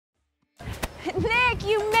Nick,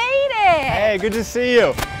 you made it! Hey, good to see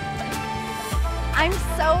you. I'm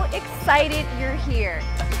so excited you're here.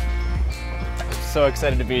 I'm so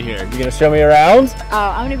excited to be here. You gonna show me around? Oh,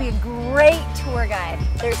 I'm gonna be a great tour guide.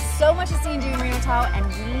 There's so much to see and do in Reno Tahoe, and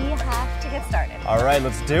we have to get started. All right,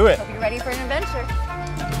 let's do it. Hope you're ready for an adventure.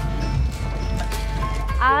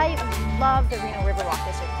 I love the Reno Riverwalk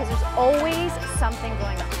district because there's always something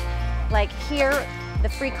going on. Like here, the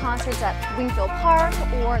free concerts at Wingfield Park,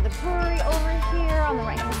 or the brewery over here on the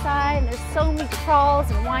right-hand side, and there's so many crawls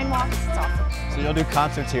and wine walks. It's awesome. So you'll do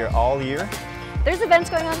concerts here all year? There's events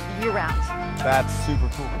going on year-round. That's super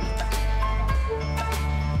cool.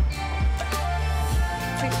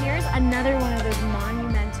 So here's another one of those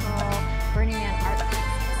monumental Burning Man art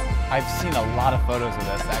pieces. I've seen a lot of photos of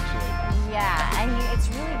this, actually. Yeah, I mean, it's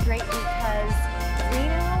really great because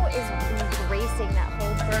Reno is embracing that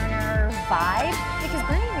whole burner vibe, because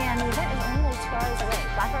Burning Man, the event is only like 2 hours away,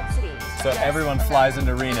 Black Rock City. So everyone flies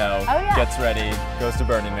into Reno, yeah. gets ready, goes to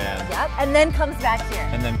Burning Man. Yep, and then comes back here.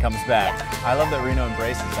 And then comes back. Yeah. I love that Reno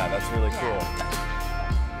embraces that. That's really cool.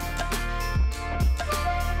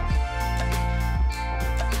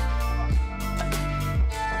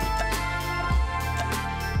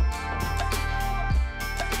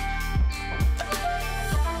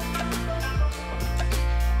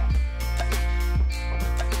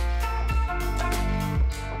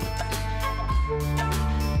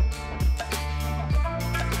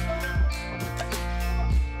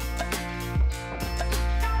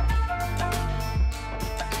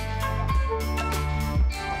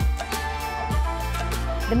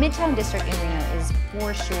 The Midtown district in Reno is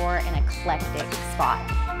for sure an eclectic spot.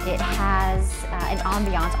 It has an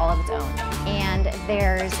ambiance all of its own, and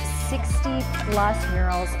there's 60+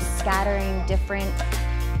 murals scattering different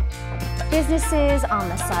businesses on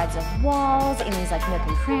the sides of walls, in these like nook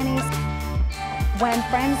and crannies. When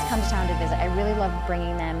friends come to town to visit, I really love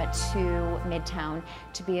bringing them to Midtown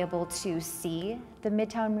to be able to see the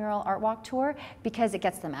Midtown Mural Art Walk Tour, because it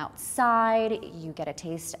gets them outside. You get a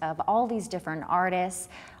taste of all these different artists,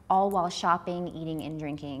 all while shopping, eating, and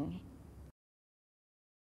drinking